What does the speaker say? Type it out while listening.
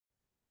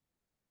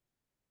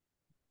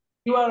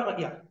You are,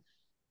 yeah.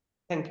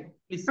 Thank you.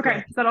 Please go Okay,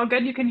 ahead. is that all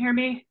good? You can hear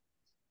me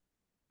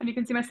and you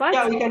can see my Yeah,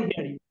 slides? we can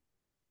hear you.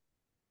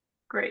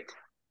 Great.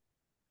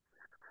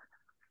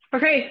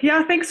 Okay,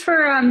 yeah, thanks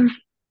for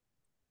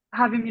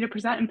having me to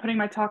present and putting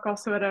my talk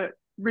also at a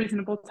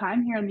reasonable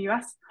time here in the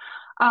US.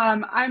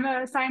 I'm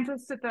a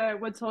scientist at the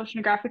Woods Hole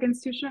Oceanographic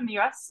Institution in the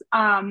US,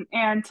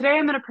 and today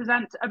I'm going to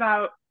present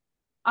about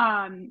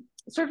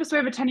surface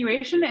wave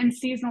attenuation in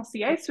seasonal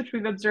sea ice, which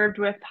we've observed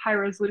with high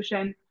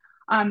resolution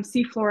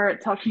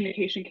seafloor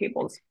telecommunication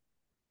cables.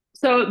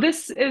 So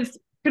this is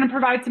going to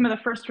provide some of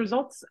the first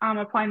results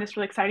applying this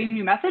really exciting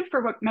new method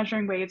for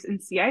measuring waves in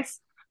sea ice,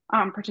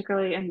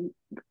 particularly in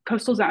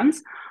coastal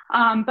zones.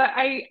 But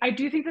I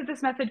do think that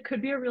this method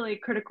could be a really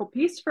critical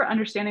piece for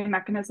understanding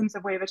mechanisms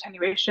of wave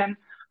attenuation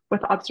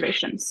with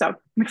observations. So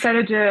I'm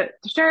excited to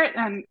share it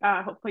and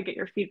hopefully get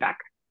your feedback.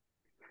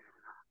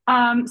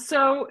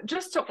 So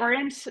just to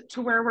orient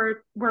to where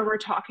we're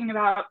talking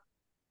about,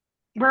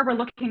 where we're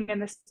looking in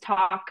this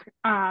talk,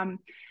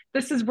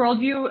 this is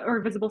worldview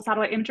or visible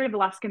satellite imagery of the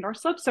Alaska North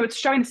Slope. So it's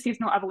showing the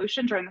seasonal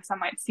evolution during the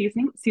sunlight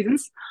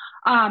seasons.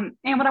 And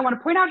what I want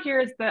to point out here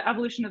is the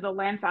evolution of the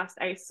landfast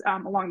ice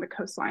along the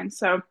coastline.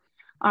 So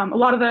a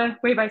lot of the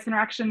wave ice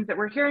interactions that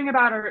we're hearing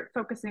about are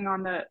focusing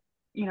on the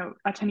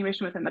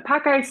attenuation within the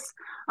pack ice.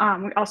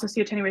 We also see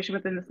attenuation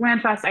within this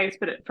landfast ice,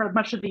 but for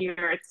much of the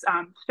year, it's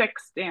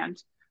fixed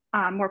and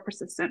more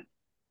persistent.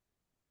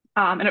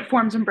 And it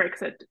forms and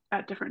breaks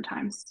at different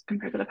times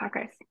compared to the pack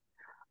ice.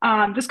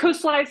 This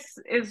coastal ice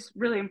is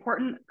really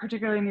important,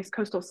 particularly in these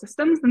coastal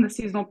systems, and the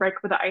seasonal break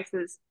of the ice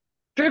is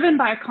driven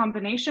by a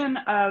combination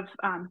of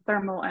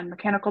thermal and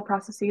mechanical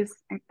processes,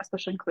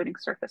 especially including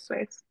surface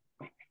waves.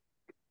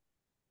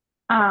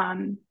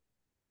 When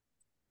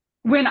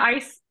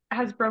ice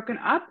has broken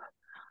up,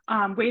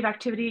 wave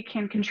activity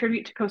can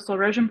contribute to coastal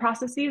erosion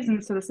processes,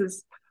 and so this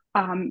is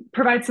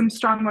provides some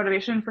strong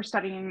motivation for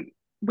studying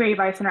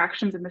wave ice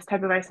interactions in this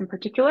type of ice in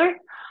particular.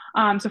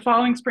 So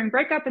following spring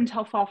breakup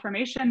until fall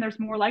formation, there's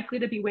more likely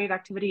to be wave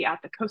activity at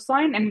the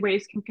coastline, and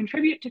waves can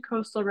contribute to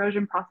coastal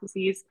erosion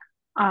processes,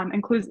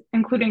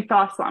 including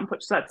thaw slump,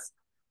 which that's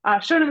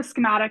shown in the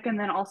schematic and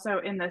then also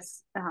in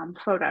this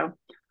photo,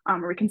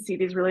 where we can see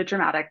these really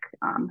dramatic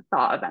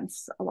thaw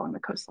events along the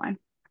coastline.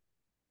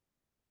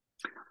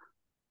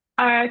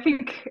 I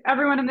think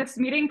everyone in this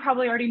meeting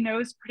probably already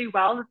knows pretty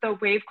well that the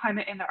wave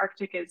climate in the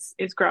Arctic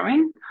is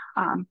growing,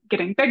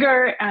 getting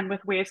bigger, and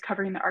with waves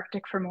covering the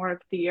Arctic for more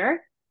of the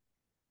year.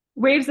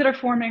 Waves that are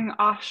forming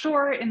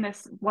offshore in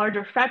this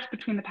larger fetch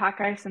between the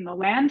pack ice and the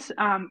land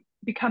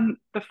become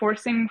the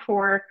forcing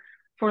for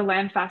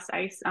landfast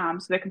ice,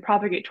 so they can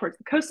propagate towards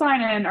the coastline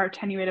and are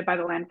attenuated by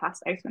the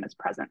landfast ice when it's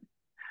present.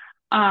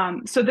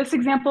 So this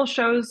example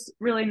shows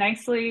really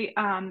nicely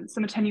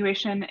some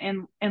attenuation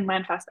in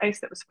landfast ice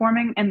that was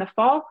forming in the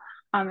fall,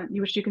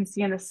 which you can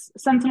see in this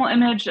sentinel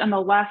image on the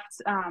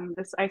left,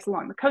 this ice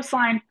along the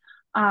coastline.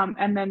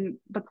 And then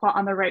the plot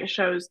on the right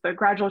shows the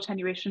gradual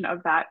attenuation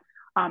of that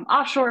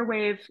offshore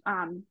wave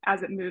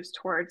as it moves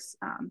towards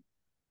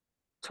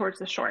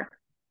the shore.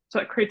 So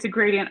it creates a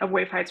gradient of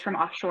wave heights from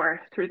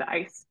offshore through the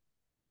ice.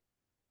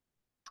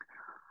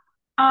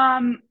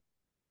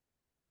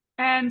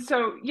 And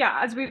so, yeah,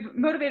 as we've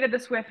motivated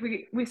this with,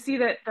 we see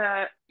that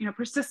the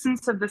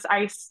persistence of this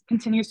ice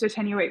continues to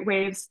attenuate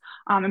waves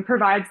and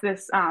provides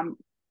this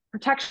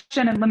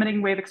protection and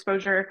limiting wave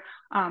exposure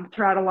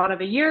throughout a lot of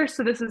the year.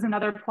 So this is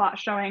another plot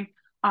showing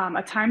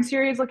a time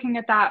series looking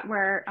at that,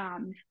 where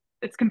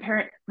this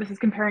is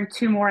comparing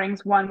two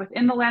moorings, one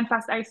within the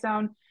landfast ice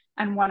zone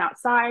and one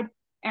outside.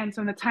 And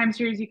so in the time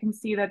series, you can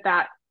see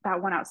that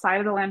one outside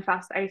of the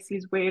landfast ice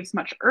sees waves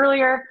much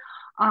earlier.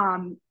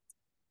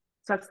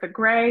 So that's the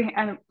gray,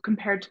 and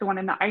compared to the one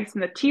in the ice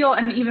and the teal.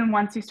 And even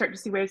once you start to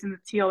see waves in the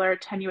teal, they're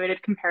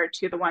attenuated compared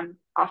to the one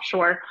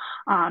offshore.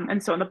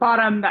 And so in the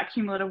bottom, that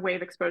cumulative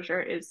wave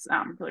exposure is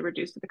really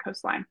reduced at the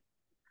coastline.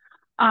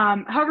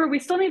 However, we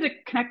still need to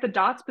connect the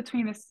dots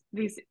between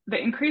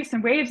the increase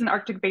in waves in the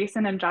Arctic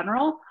basin in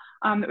general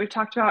that we've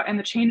talked about and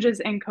the changes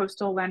in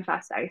coastal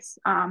landfast ice.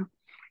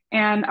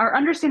 And our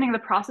understanding of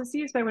the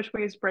processes by which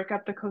waves break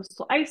up the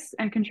coastal ice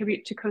and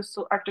contribute to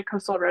Arctic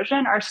coastal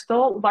erosion are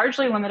still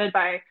largely limited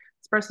by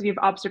sparsity of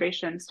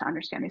observations to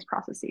understand these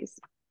processes.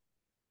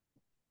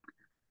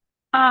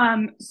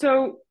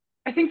 So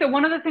I think that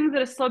one of the things that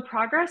has slowed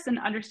progress in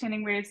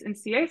understanding waves in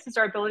sea ice is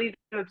our ability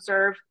to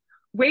observe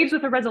waves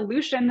with a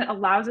resolution that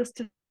allows us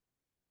to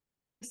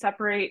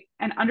separate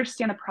and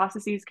understand the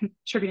processes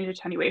contributing to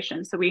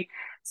attenuation. So we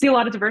see a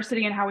lot of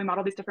diversity in how we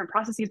model these different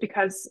processes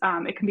because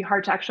it can be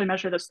hard to actually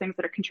measure those things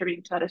that are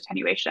contributing to that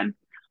attenuation.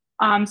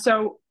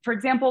 So for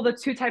example, the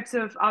two types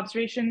of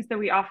observations that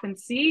we often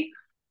see,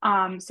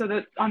 so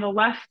that on the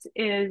left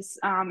is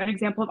an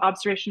example of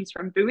observations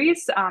from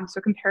buoys.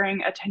 So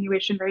comparing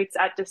attenuation rates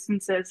at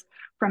distances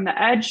from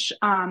the edge.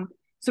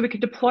 So we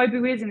could deploy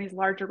buoys in these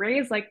large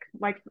arrays, like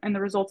in the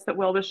results that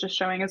Will was just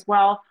showing as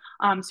well.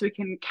 So we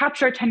can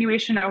capture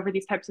attenuation over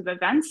these types of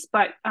events,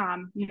 but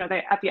you know,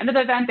 they, at the end of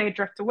the event, they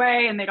drift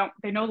away and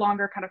they no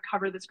longer kind of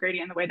cover this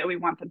gradient the way that we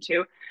want them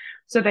to.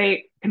 So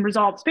they can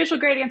resolve spatial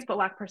gradients, but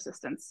lack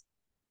persistence.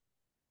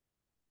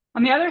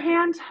 On the other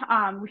hand,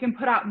 we can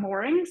put out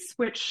moorings,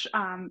 which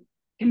can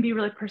be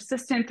really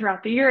persistent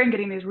throughout the year and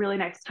getting these really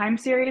nice time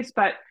series,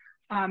 but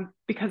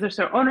because they're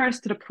so onerous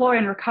to deploy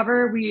and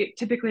recover, we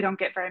typically don't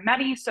get very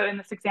many. So in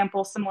this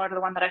example, similar to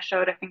the one that I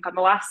showed, I think on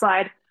the last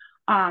slide,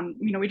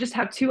 you know, we just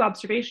have 2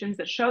 observations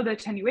that show the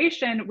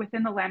attenuation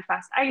within the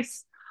landfast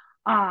ice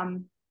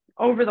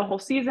over the whole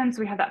season. So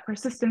we have that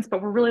persistence, but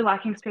we're really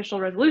lacking spatial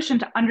resolution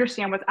to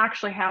understand what's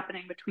actually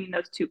happening between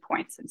those 2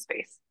 points in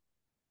space.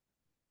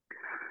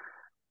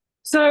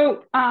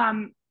 So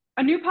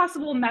a new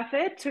possible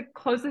method to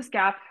close this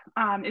gap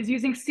is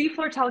using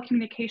seafloor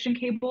telecommunication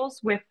cables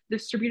with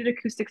distributed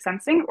acoustic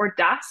sensing, or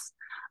DAS.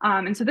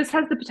 And so this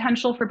has the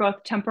potential for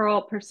both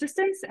temporal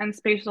persistence and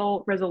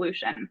spatial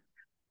resolution.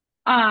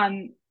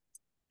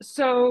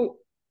 So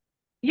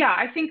yeah,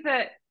 I think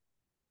that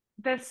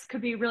this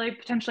could be really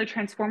potentially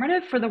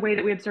transformative for the way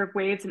that we observe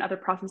waves and other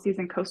processes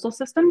in coastal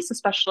systems,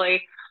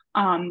 especially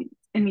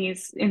in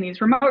these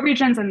remote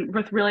regions and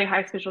with really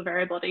high spatial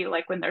variability,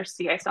 like when there's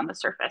sea ice on the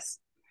surface.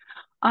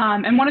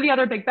 And one of the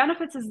other big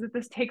benefits is that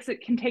this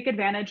can take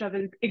advantage of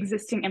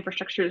existing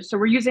infrastructures. So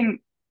we're using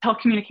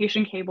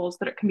telecommunication cables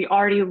that can be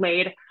already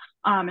laid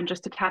and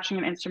just attaching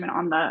an instrument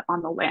on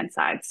the land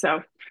side.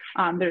 So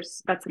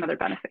that's another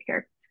benefit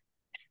here.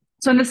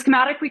 So in the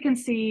schematic, we can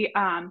see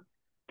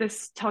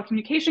this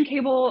telecommunication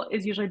cable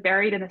is usually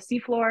buried in the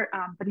seafloor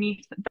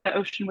beneath the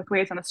ocean with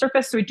waves on the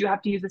surface. So we do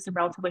have to use this in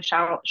relatively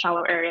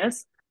shallow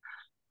areas.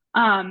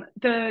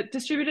 The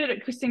distributed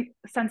acoustic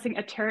sensing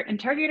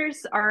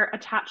interrogators are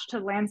attached to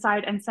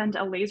landside and send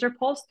a laser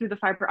pulse through the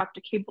fiber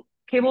optic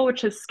cable,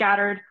 which is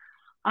scattered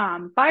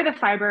by the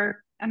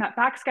fiber. And that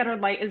backscattered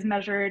light is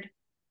measured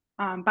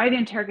by the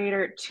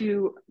interrogator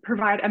to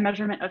provide a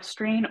measurement of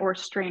strain or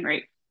strain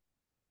rate.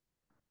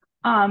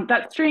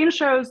 That strain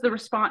shows the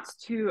response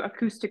to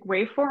acoustic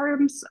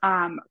waveforms,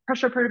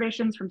 pressure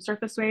perturbations from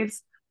surface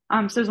waves.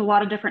 So there's a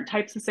lot of different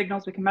types of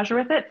signals we can measure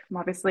with it. I'm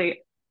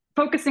obviously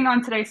focusing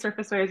on today's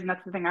surface waves, and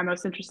that's the thing I'm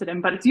most interested in,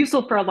 but it's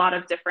useful for a lot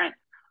of different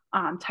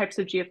types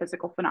of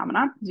geophysical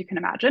phenomena, as you can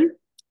imagine.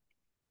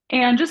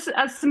 And just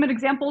as some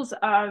examples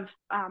of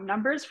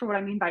numbers for what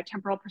I mean by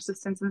temporal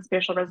persistence and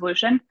spatial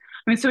resolution,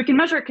 I mean, so we can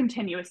measure it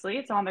continuously.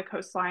 It's on the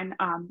coastline.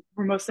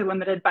 We're mostly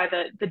limited by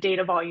the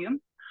data volume.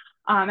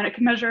 And it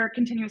can measure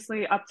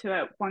continuously up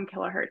to 1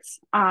 kilohertz.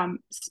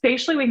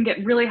 Spatially, we can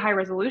get really high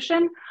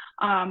resolution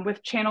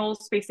with channel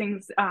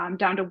spacings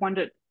down to 1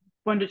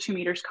 to 2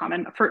 meters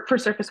common. For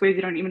surface waves,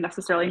 you don't even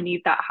necessarily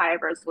need that high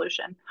of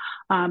resolution,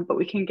 but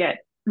we can get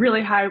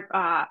really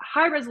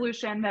high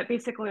resolution that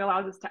basically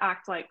allows us to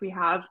act like we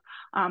have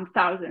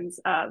thousands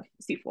of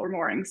seafloor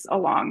moorings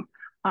along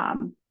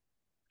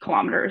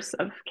kilometers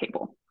of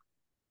cable.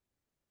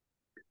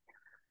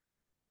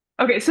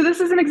 Okay, so this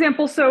is an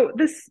example. So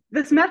this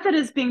method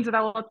is being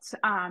developed,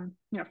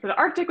 you know, for the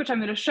Arctic, which I'm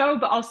going to show,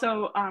 but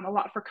also a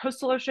lot for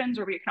coastal oceans,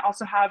 where we can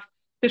also have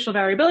spatial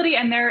variability,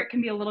 and there it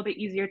can be a little bit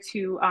easier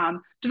to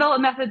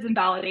develop methods and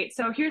validate.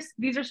 So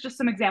these are just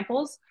some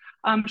examples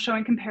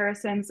showing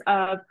comparisons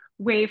of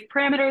wave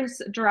parameters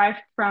derived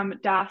from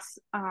DAS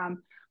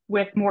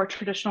with more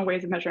traditional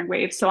ways of measuring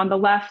waves. So on the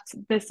left,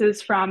 this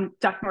is from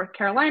Duck, North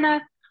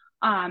Carolina,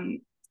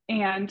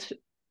 and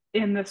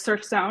in the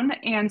surf zone.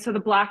 And so the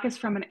black is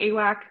from an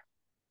AWAC,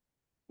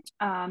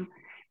 and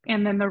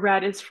then the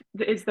red is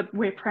the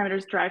wave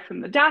parameters derived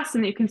from the DAS,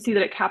 and you can see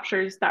that it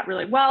captures that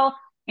really well.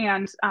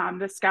 And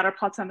the scatter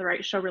plots on the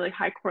right show really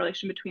high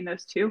correlation between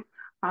those two.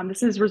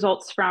 This is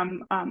results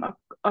from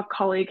a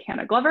colleague,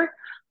 Hannah Glover.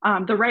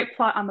 The right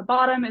plot on the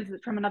bottom is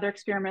from another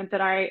experiment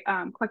that I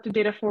collected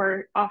data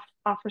for off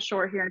the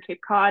shore here in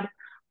Cape Cod,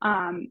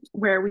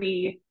 where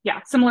we,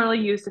 similarly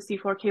used a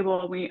seafloor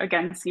cable. We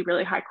again see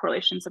really high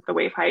correlations of the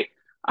wave height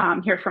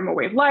here from a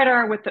wave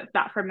LiDAR with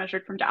that from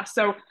measured from DAS.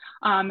 So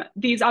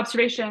these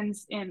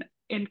observations in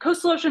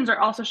coastal oceans are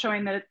also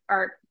showing that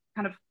are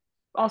kind of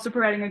also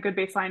providing a good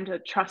baseline to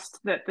trust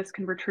that this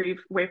can retrieve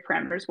wave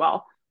parameters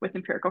well with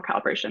empirical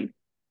calibration.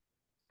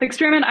 The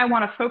experiment I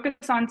want to focus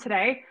on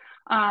today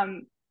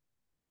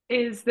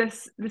is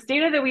this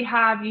data that we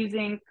have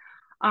using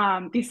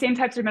these same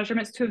types of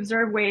measurements to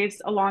observe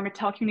waves along a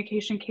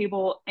telecommunication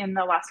cable in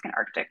the Alaskan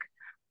Arctic.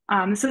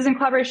 This is in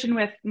collaboration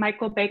with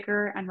Michael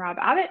Baker and Rob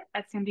Abbott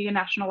at San Diego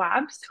National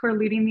Labs, who are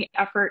leading the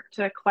effort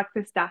to collect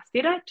this DAS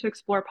data to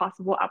explore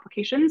possible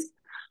applications.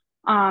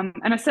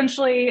 And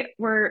essentially,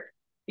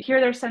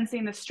 they're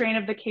sensing the strain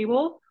of the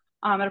cable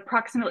at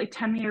approximately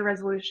 10-meter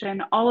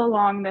resolution all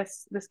along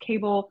this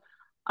cable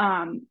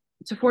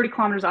to 40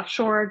 kilometers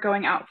offshore,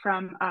 going out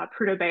from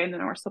Prudhoe Bay in the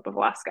North Slope of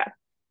Alaska.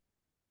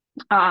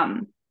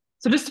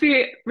 So just to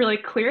be really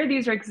clear,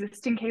 these are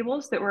existing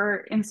cables that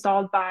were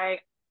installed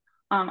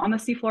on the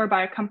seafloor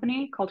by a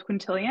company called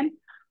Quintillion.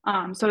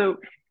 So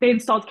they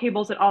installed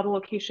cables at all the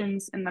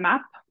locations in the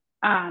map.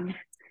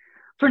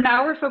 For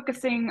now, we're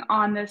focusing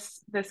on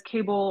this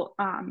cable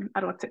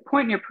at Elliptic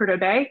Point near Prudhoe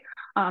Bay.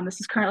 This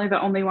is currently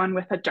the only one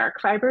with a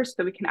dark fiber, so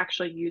that we can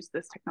actually use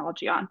this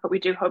technology on, but we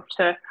do hope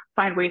to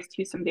find ways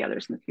to use some of the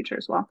others in the future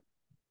as well.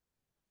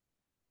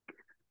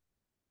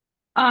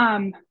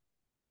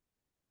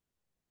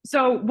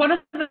 So one of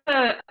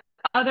the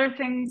other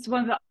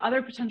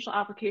potential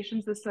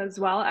applications this as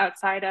well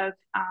outside of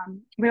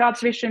wave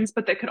observations,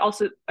 but that could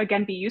also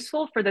again be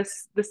useful for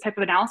this type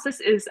of analysis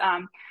is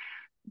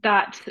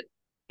that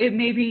it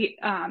may be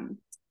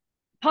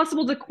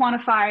possible to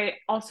quantify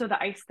also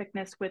the ice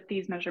thickness with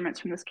these measurements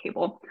from this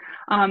cable.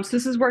 So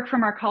this is work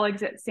from our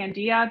colleagues at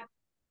Sandia,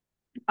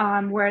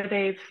 where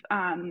they've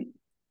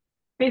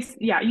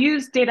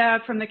used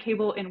data from the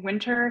cable in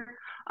winter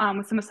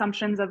with some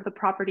assumptions of the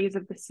properties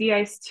of the sea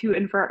ice to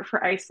invert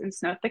for ice and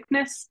snow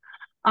thickness.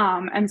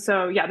 And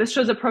so, yeah, this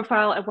shows a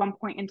profile at one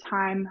point in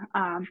time.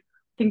 I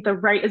think the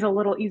right is a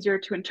little easier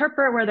to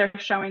interpret, where they're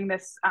showing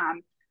this,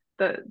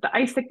 the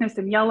ice thickness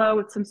in yellow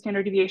with some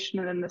standard deviation,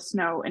 and then the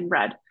snow in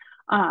red.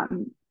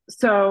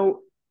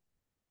 So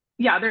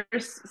yeah,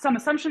 there's some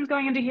assumptions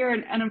going into here,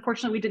 and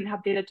unfortunately we didn't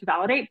have data to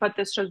validate, but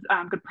this shows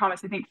good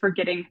promise, I think, for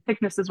getting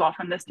thickness as well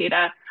from this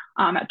data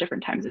at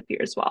different times of year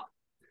as well.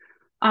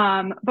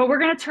 But we're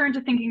going to turn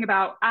to thinking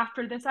about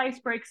after this ice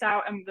breaks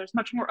out and there's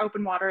much more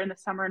open water in the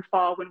summer and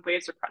fall when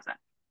waves are present.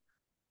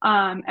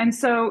 And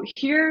so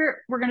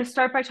here we're going to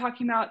start by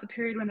talking about the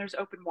period when there's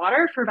open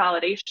water for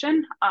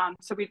validation.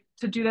 So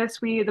to do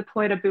this, we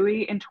deployed a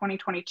buoy in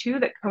 2022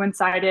 that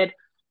coincided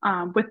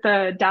with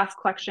the DAS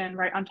collection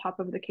right on top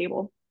of the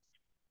cable.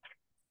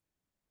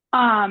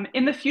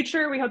 In the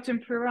future, we hope to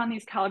improve on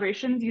these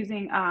calibrations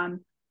using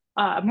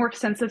a more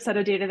extensive set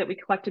of data that we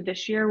collected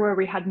this year, where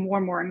we had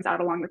more moorings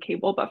out along the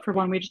cable. But for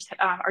one, we just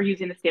are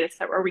using this data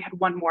set where we had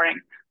one mooring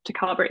to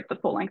calibrate the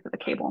full length of the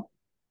cable.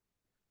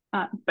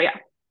 But yeah,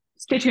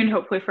 stay tuned,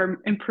 hopefully, for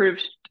new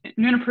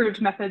and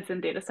improved methods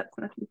and data sets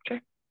in the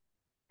future.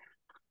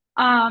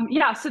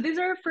 Yeah, so these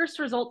are first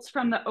results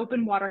from the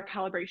open water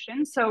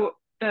calibration. So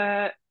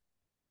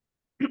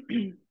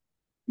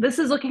this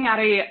is looking at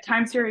a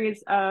time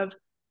series of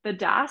the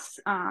DAS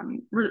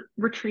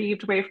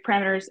retrieved wave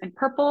parameters in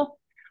purple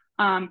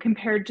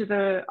compared to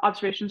the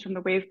observations from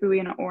the wave buoy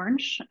in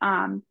orange.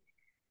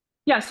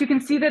 Yeah, so you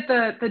can see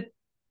that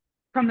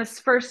from this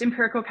first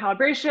empirical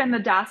calibration, the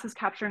DAS is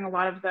capturing a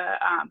lot of the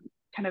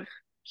kind of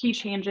key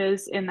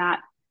changes in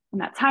that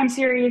time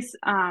series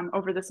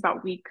over this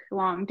about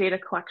week-long data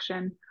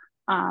collection.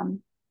 And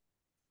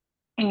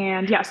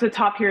yeah, so the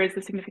top here is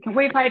the significant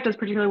wave height, does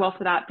particularly well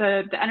for that.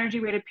 The energy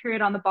weighted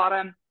period on the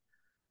bottom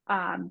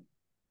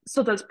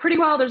still does pretty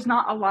well. There's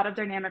not a lot of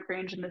dynamic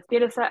range in this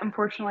data set,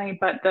 unfortunately,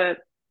 but the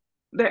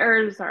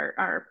errors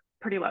are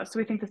pretty low. So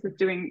we think this is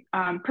doing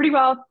pretty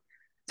well.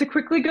 To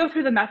quickly go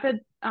through the method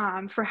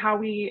for how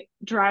we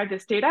derive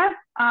this data,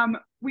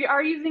 we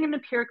are using an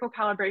empirical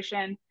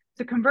calibration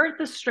to convert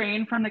the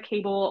strain from the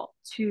cable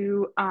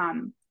to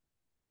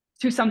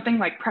something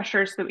like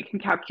pressure so that we can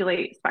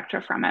calculate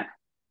spectra from it.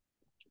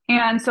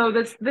 And so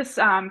this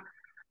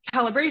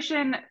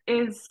calibration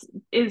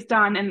is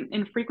done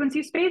in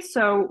frequency space.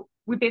 So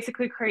we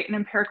basically create an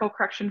empirical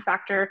correction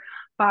factor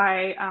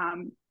by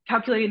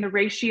calculating the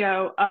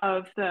ratio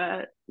of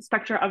the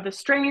spectra of the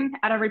strain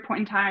at every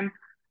point in time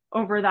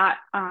over that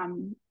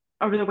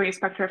over the wave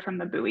spectra from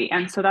the buoy.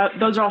 And so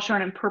those are all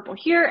shown in purple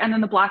here, and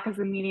then the black is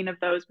the meaning of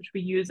those, which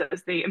we use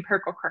as the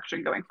empirical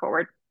correction going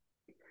forward.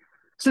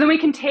 So then we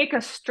can take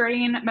a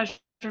strain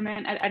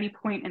measurement at any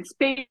point in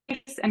space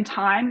and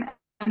time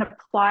and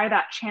apply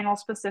that channel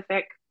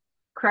specific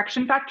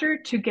correction factor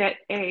to get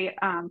a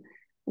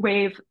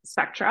wave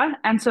spectra.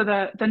 And so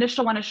the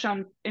initial one is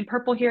shown in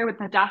purple here with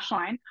the dashed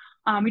line.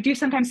 We do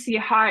sometimes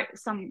see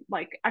some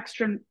like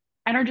extra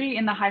energy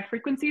in the high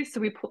frequencies.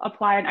 So we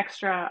apply an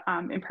extra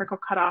empirical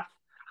cutoff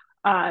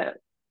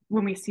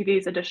when we see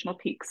these additional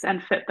peaks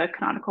and fit the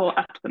canonical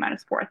f to the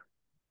 -4th.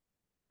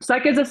 So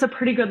that gives us a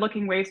pretty good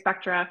looking wave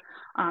spectra.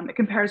 It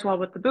compares well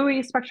with the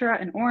buoy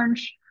spectra in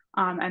orange.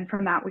 And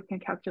from that, we can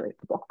calculate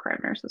the bulk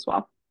parameters as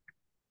well.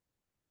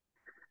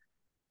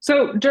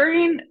 So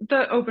during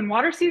the open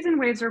water season,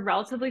 waves are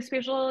relatively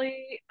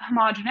spatially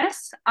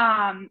homogeneous.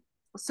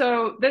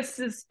 So this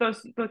is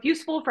both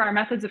useful for our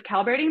methods of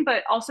calibrating,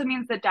 but also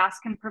means that DAS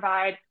can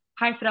provide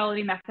high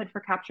fidelity method for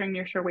capturing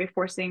nearshore wave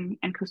forcing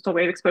and coastal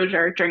wave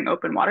exposure during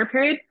open water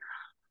period.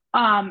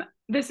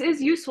 This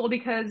is useful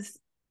because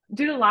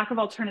due to lack of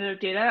alternative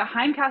data,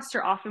 hindcasts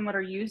are often what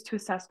are used to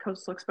assess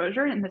coastal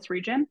exposure in this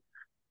region.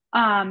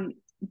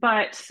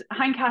 But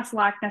hindcasts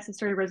lack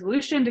necessary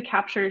resolution to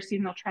capture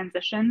seasonal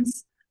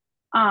transitions.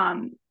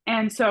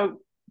 And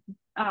so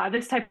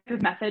this type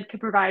of method could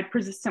provide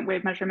persistent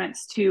wave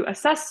measurements to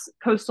assess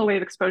coastal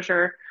wave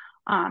exposure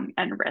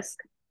and risk.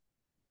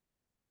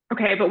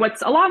 Okay, but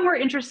what's a lot more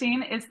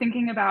interesting is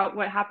thinking about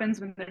what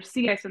happens when there's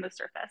sea ice on the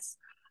surface.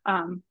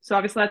 So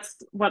obviously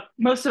that's what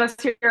most of us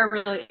here are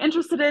really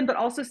interested in, but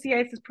also sea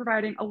ice is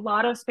providing a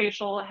lot of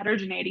spatial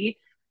heterogeneity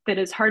that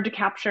is hard to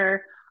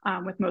capture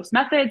with most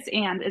methods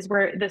and is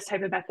where this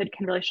type of method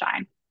can really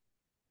shine.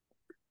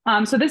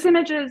 So this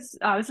image is,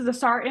 this is a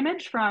SAR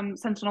image from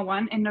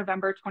Sentinel-1 in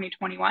November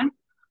 2021,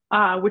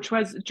 which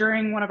was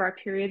during one of our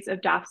periods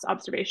of DAF's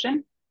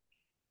observation.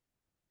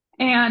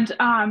 And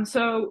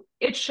so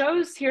it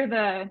shows here,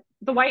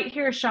 the white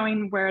here is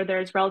showing where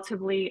there's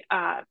relatively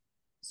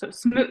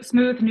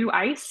smooth new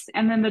ice,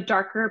 and then the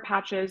darker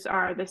patches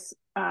are this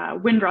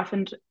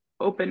wind-roughened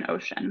open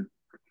ocean.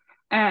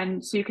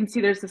 And so you can see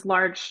there's this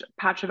large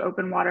patch of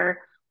open water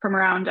from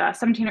around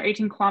 17 or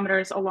 18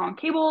 kilometers along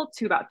cable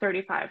to about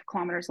 35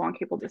 kilometers along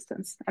cable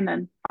distance. And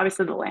then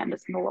obviously the land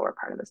is in the lower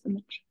part of this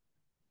image.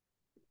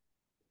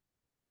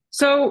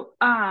 So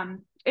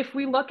if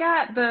we look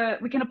at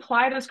we can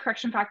apply those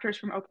correction factors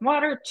from open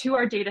water to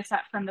our data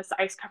set from this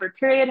ice covered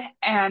period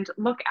and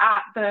look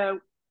at the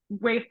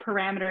wave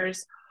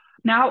parameters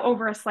now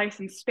over a slice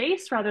in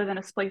space rather than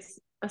a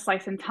slice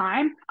in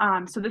time.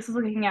 So this is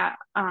looking at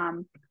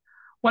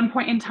one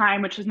point in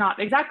time, which is not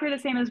exactly the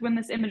same as when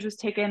this image was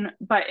taken,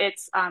 but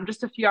it's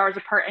just a few hours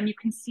apart. And you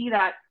can see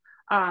that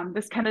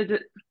this kind of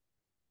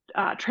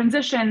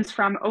transitions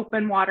from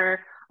open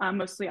water,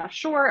 mostly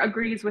offshore,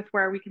 agrees with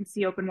where we can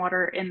see open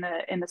water in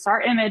the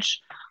SAR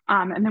image.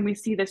 And then we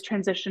see this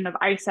transition of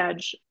ice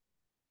edge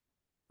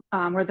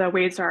where the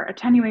waves are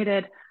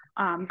attenuated,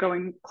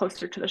 going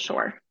closer to the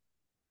shore.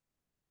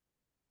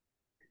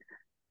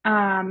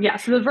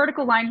 So the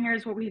vertical line here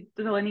is what we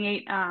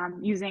delineate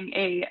using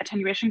a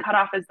attenuation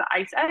cutoff as the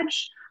ice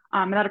edge.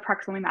 And that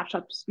approximately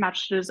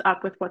matches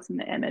up with what's in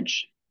the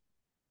image.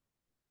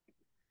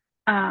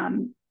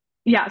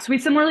 So we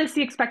similarly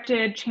see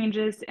expected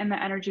changes in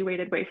the energy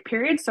weighted wave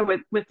period. So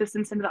with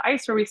distance into the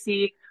ice, where we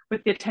see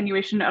with the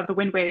attenuation of the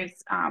wind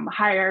waves,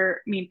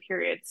 higher mean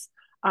periods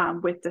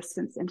with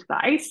distance into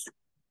the ice.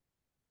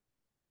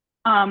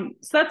 So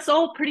that's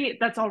all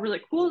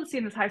really cool to see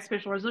in this high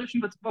spatial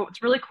resolution. But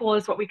what's really cool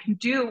is what we can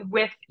do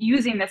with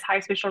using this high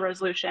spatial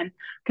resolution,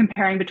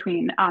 comparing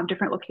between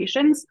different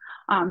locations.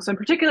 So in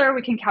particular,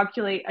 we can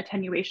calculate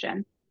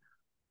attenuation.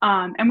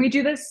 And we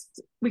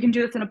can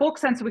do this in a bulk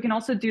sense. So we can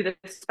also do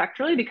this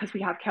spectrally because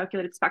we have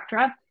calculated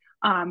spectra.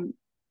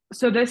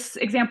 So this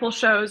example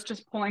shows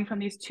just pulling from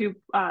these two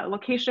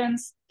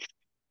locations.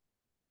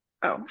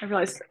 Oh,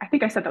 I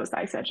think I said that was the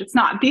ice edge. It's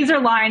not. These are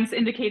lines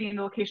indicating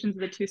the locations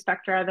of the two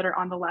spectra that are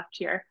on the left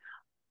here.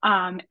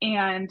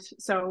 And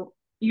so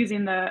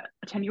using the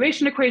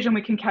attenuation equation,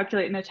 we can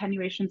calculate an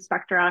attenuation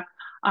spectra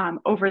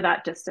over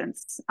that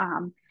distance.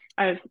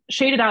 I've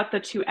shaded out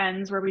the two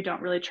ends where we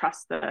don't really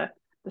trust the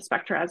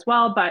spectra as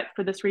well, but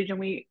for this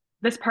region,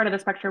 this part of the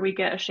spectra, we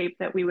get a shape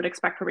that we would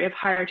expect where we have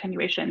higher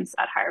attenuations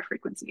at higher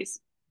frequencies.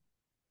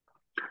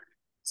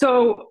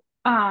 So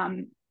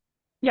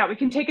we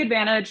can take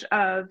advantage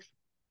of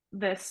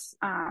this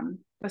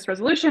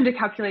resolution to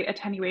calculate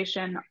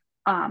attenuation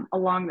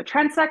along the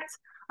transect.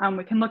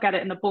 We can look at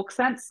it in the bulk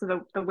sense.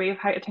 So the wave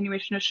height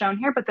attenuation is shown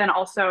here, but then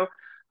also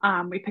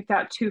we picked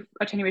out two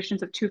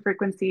attenuations of two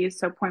frequencies.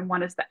 So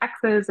 0.1 is the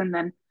X's and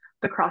then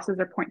the crosses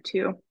are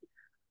 0.2.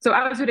 So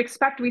as we'd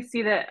expect, we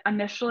see that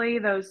initially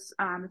those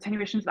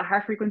attenuations at the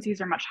higher frequencies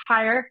are much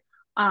higher.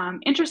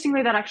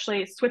 Interestingly, that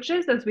actually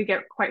switches as we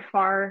get quite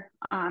far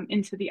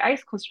into the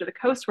ice, closer to the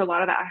coast, where a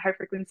lot of that high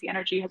frequency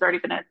energy has already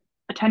been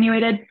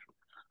attenuated.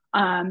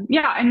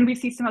 And we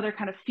see some other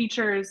kind of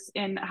features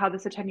in how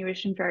this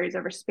attenuation varies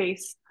over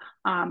space.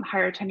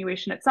 Higher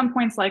attenuation at some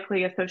points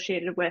likely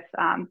associated with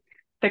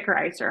thicker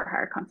ice or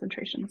higher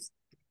concentrations.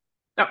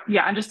 Oh,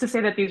 yeah, and just to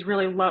say that these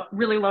really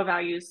low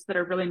values that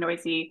are really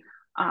noisy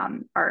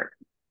are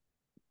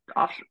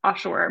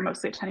offshore,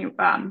 mostly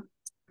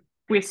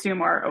we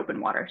assume are open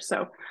water.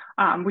 So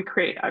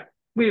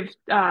we've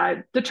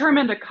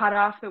determined a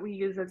cutoff that we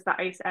use as the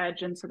ice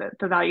edge, and so that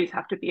the values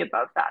have to be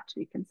above that to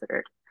be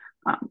considered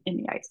in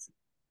the ice.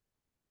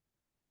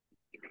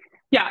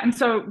 Yeah, and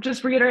so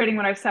just reiterating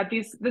what I've said,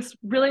 this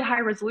really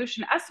high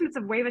resolution estimates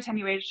of wave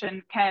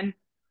attenuation can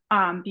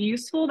be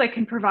useful. They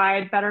can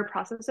provide better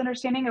process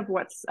understanding of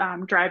what's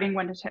driving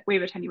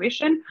wave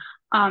attenuation.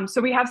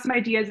 So we have some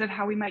ideas of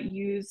how we might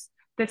use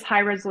this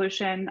high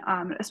resolution,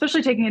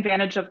 especially taking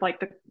advantage of like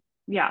the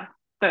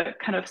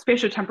kind of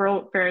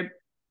spatiotemporal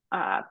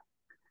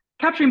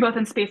capturing both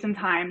in space and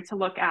time to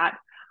look at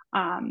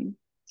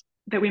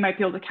that we might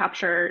be able to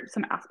capture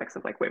some aspects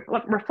of like wave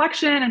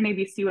reflection and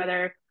maybe see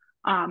whether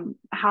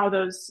how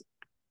those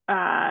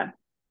to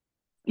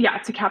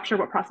capture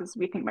what processes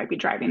we think might be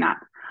driving that.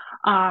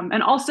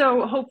 And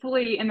also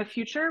hopefully in the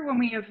future, when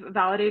we have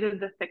validated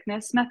the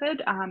thickness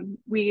method,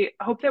 we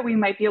hope that we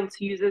might be able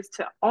to use this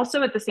to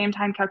also at the same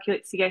time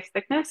calculate sea ice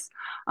thickness.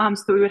 So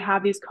that we would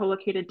have these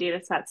co-located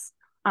data sets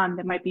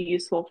that might be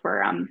useful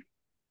for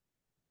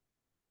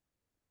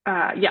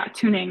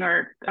tuning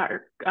or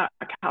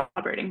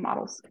calibrating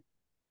models.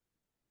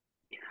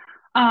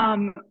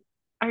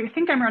 I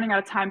think I'm running out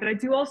of time, but I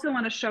do also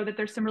want to show that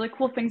there's some really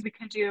cool things we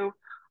can do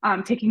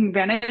taking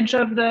advantage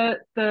of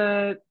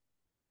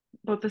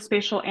both the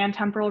spatial and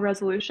temporal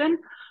resolution.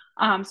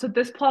 So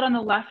this plot on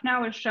the left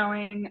now is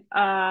showing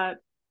the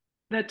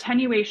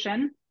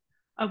attenuation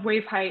of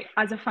wave height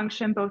as a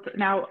function both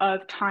now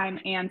of time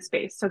and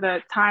space. So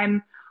the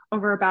time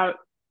over about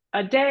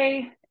a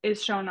day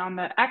is shown on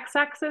the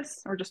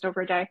x-axis, or just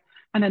over a day,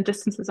 and then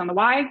distances on the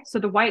y. So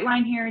the white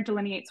line here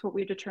delineates what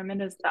we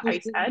determined as the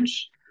ice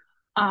edge.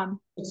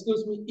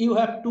 Excuse me, you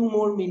have 2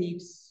 more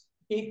minutes.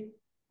 Okay.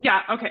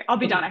 Yeah, okay, I'll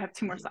be done. I have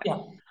 2 more slides.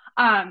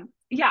 Yeah.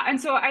 Yeah,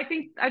 and so I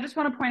think I just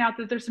want to point out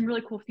that there's some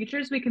really cool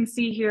features we can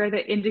see here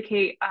that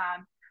indicate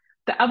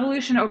the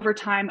evolution over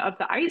time of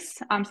the ice.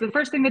 So the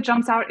first thing that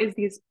jumps out is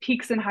these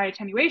peaks in high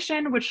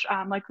attenuation, which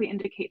likely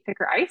indicate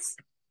thicker ice.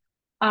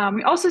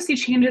 We also see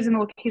changes in the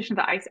location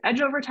of the ice edge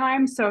over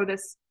time. So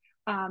this,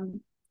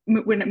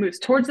 when it moves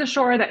towards the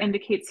shore, that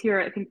indicates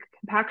here, I think,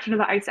 compaction of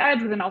the ice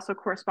edge, but then also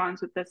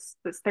corresponds with this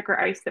thicker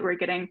ice that we're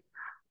getting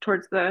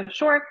towards the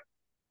shore.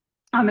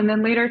 And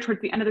then later,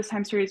 towards the end of this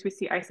time series, we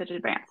see ice edge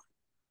advance.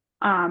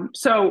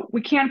 So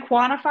we can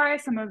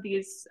quantify some of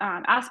these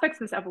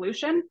aspects of this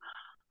evolution.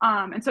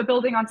 And so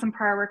building on some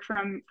prior work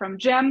from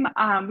Jim,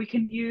 we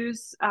can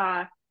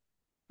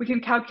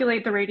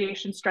calculate the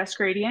radiation stress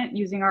gradient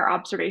using our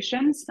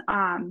observations.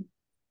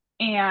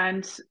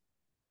 And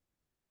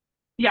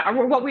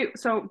yeah,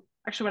 so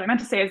actually what I meant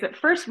to say is that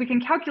first we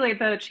can calculate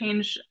the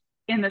change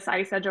in this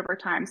ice edge over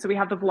time. So we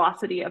have the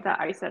velocity of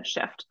that ice edge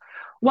shift.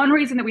 One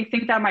reason that we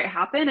think that might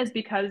happen is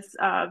because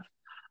of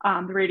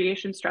the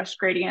radiation stress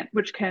gradient,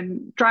 which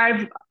can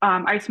drive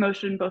ice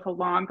motion both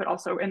along, but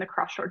also in the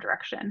cross-shore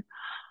direction.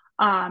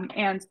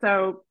 And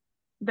so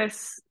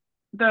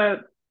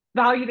the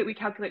value that we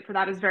calculate for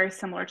that is very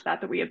similar to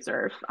that we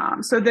observe.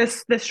 So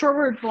this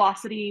shoreward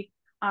velocity,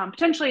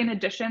 potentially in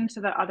addition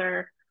to the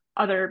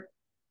other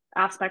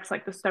aspects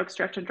like the Stokes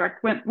drift and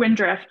direct wind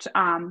drift,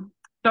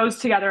 those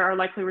together are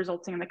likely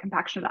resulting in the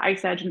compaction of the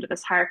ice edge into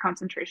this higher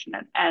concentration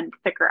and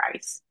thicker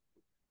ice.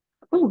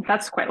 Oh,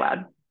 that's quite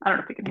loud. I don't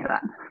know if you can hear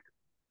that.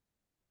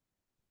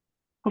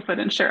 Hopefully I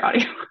didn't share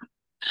audio.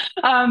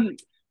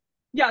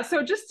 Yeah,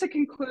 so just to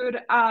conclude,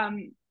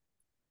 I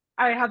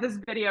have this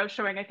video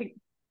showing, I think,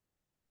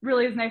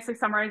 really is nicely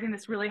summarizing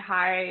this really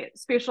high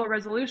spatial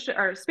resolution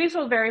or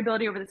spatial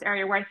variability over this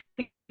area, where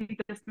I think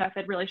this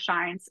method really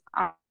shines.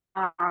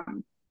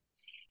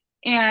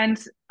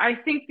 And I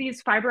think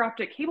these fiber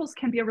optic cables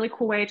can be a really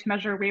cool way to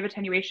measure wave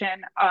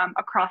attenuation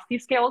across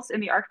these scales in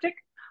the Arctic,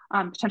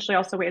 potentially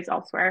also waves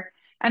elsewhere.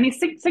 And these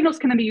signals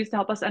can then be used to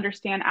help us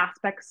understand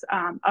aspects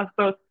of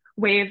both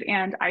wave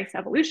and ice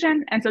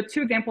evolution. And so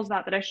 2 examples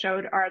of that I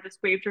showed are this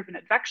wave-driven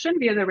advection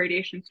via the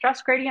radiation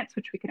stress gradients,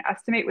 which we can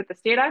estimate with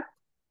this data.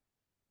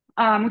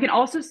 We can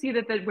also see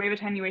that the wave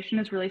attenuation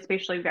is really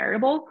spatially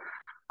variable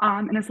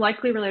and is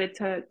likely related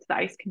to the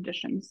ice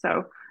conditions.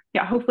 So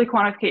yeah, hopefully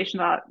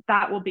quantification of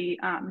that will be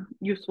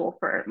useful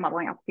for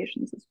modeling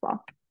applications as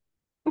well.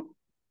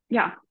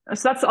 Yeah,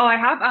 so that's all I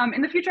have.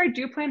 In the future, I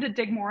do plan to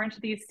dig more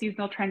into these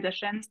seasonal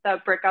transitions, the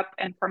breakup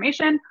and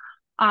formation,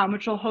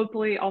 which will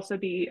hopefully also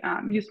be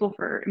useful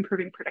for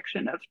improving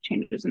prediction of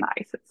changes in the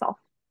ice itself.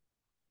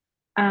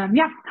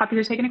 Yeah, happy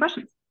to take any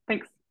questions.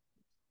 Thanks.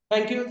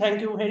 Thank you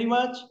very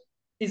much.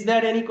 Is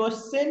there any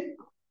question?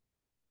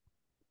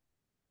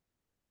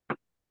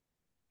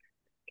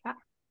 Yeah.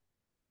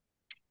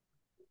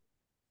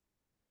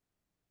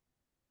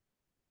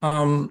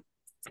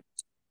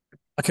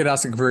 I could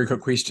ask a very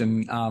quick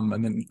question,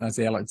 and then I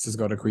see Alex has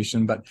got a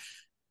question, but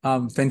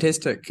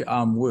fantastic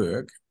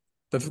work.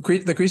 The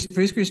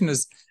first question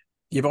is,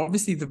 you've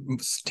obviously the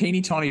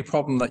teeny tiny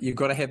problem that you've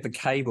got to have the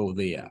cable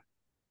there.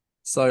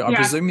 So I'm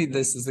presuming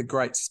this is a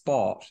great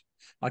spot.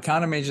 I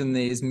can't imagine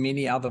there's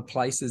many other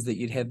places that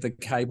you'd have the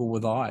cable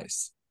with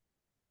ice.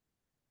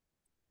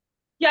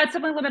 Yeah, it's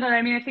definitely limited.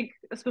 I mean, I think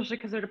especially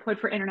because they're deployed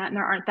for internet and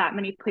there aren't that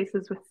many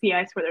places with sea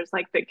ice where there's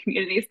like big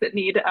communities that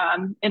need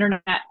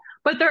internet.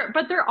 But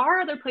there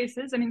are other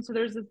places. I mean, so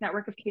there's this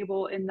network of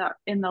cable in the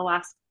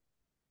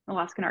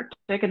Alaskan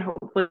Arctic, and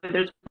hopefully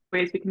there's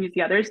ways we can use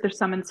the others. There's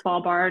some in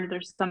Svalbard,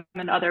 there's some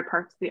in other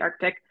parts of the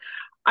Arctic.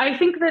 I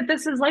think that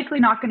this is likely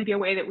not going to be a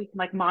way that we can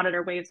like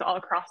monitor waves all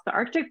across the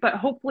Arctic, but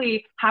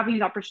hopefully having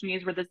these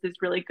opportunities where this is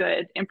really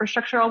good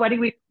infrastructure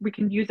already, we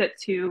can use it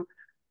to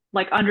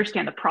like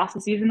understand the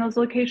processes in those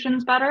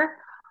locations better.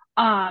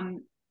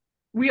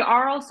 We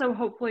are also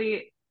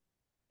hopefully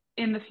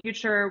in the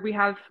future, we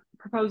have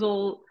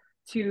proposal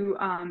to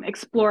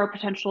explore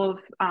potential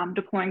of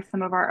deploying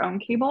some of our own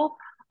cable.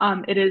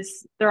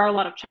 There are a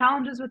lot of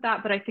challenges with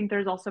that, but I think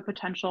there's also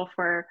potential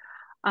for,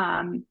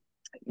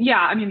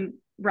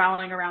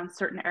 rallying around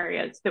certain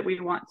areas that we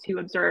want to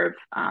observe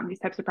these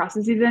types of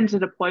processes in, to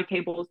deploy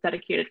cables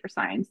dedicated for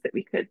science that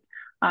we could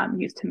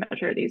use to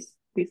measure these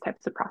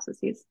types of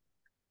processes.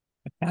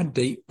 How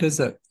deep does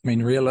it? I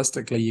mean,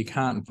 realistically, you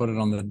can't put it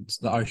on the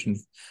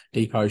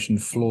deep ocean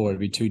floor. It'd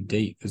be too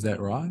deep. Is that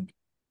right?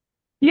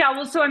 Yeah,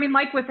 well, so I mean,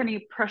 like with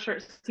any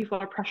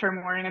seafloor pressure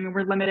mooring, I mean,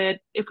 we're limited.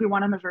 If we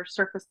want to measure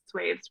surface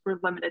waves, we're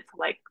limited to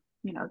like,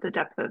 the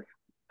depth of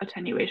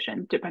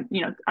attenuation.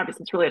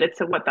 Obviously it's related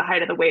to what the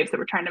height of the waves that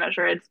we're trying to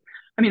measure is.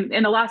 I mean,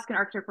 in Alaskan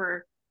Arctic,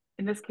 we're,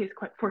 in this case,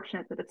 quite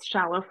fortunate that it's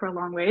shallow for a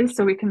long ways,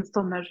 so we can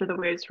still measure the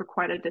waves for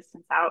quite a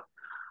distance out.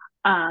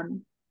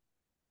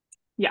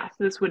 Yeah,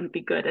 so this wouldn't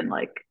be good in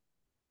like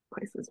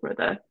places where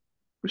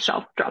the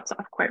shelf drops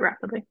off quite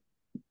rapidly.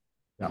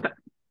 Yeah. But,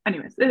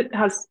 anyways, it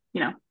has,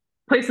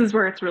 places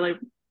where it's really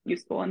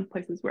useful and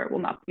places where it will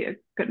not be a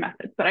good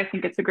method. But I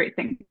think it's a great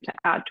thing to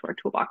add to our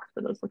toolbox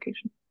for those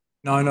locations.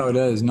 No, it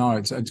is. No,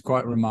 it's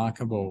quite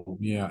remarkable.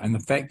 Yeah. And the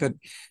fact that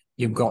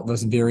you've got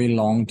this very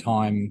long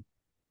time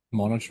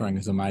monitoring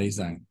is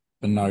amazing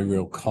for no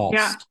real cost.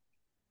 Yeah.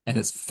 And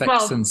it's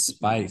fixed in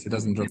space. It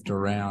doesn't drift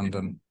around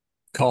and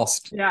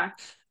cost. Yeah.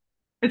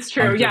 It's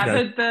true.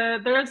 Yeah.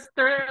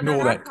 There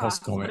Ignore are that costs,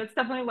 cost comment. but it's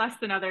definitely less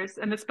than others.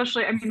 And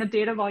especially, I mean, the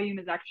data volume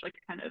is actually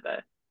kind of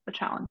a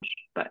challenge,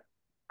 but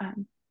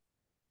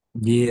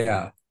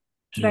yeah.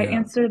 Should I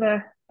answer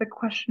the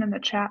question in the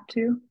chat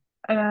too?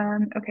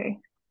 Okay.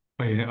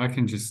 Oh yeah, I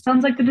can just.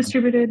 Sounds like the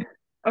distributed.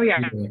 Oh yeah.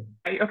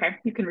 Yeah. Okay,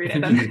 you can read I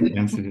it think then. you just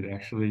answered it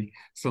actually.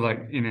 So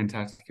like in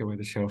Antarctica, where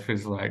the shelf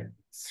is like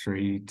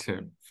 300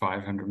 to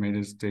 500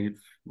 meters deep,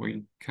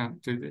 we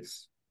can't do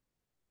this.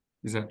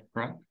 Is that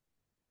right?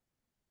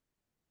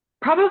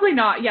 Probably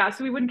not. Yeah,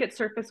 so we wouldn't get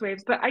surface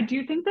waves, but I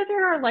do think that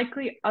there are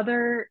likely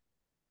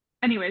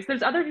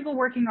there's other people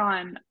working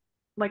on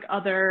like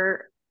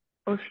other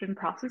ocean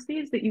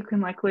processes that you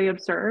can likely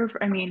observe.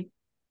 I mean,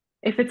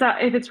 if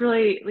it's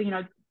really,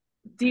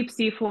 deep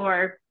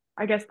seafloor,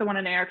 I guess the one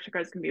in Antarctica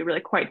is going to be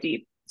really quite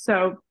deep.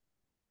 So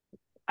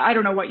I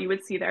don't know what you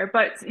would see there,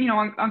 but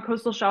on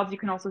coastal shelves, you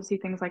can also see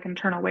things like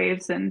internal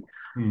waves, and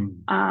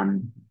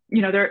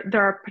there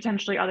are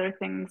potentially other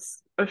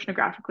things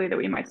oceanographically that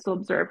we might still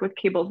observe with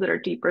cables that are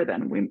deeper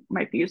than we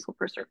might be useful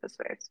for surface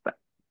waves. But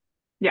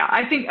yeah,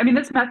 I mean,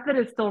 this method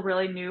is still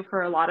really new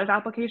for a lot of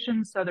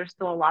applications, so there's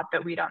still a lot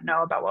that we don't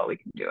know about what we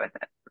can do with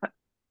it. But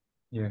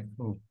yeah,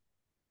 cool.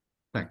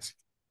 Thanks.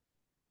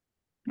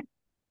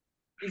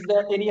 Is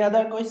there any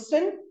other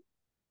question?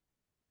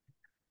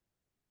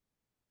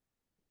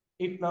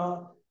 If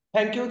not,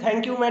 thank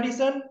you,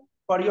 Madison,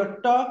 for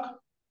your talk.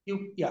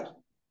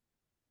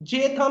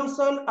 Jay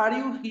Thompson, are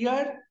you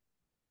here?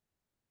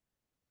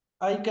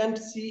 I can't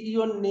see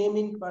your name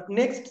in.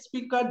 Next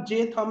speaker,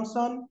 Jay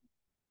Thompson.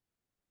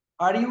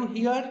 Are you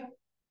here?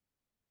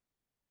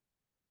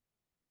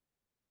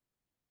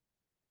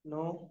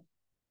 No.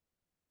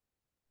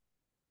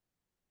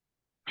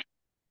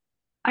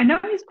 I know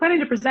he's planning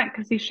to present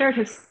because he shared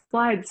his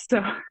slides,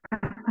 so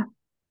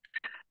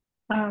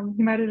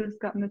he might have just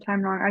gotten the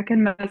time wrong. I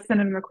can send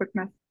him a quick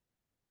message.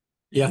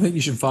 Yeah, I think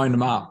you should phone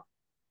him up.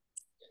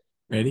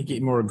 Ready?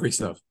 Get more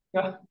aggressive.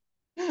 Yeah.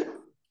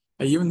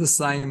 Are you in the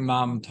same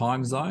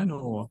time zone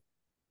or?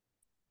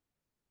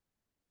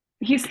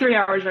 He's 3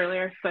 hours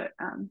earlier, but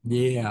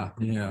Yeah.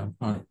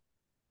 Right.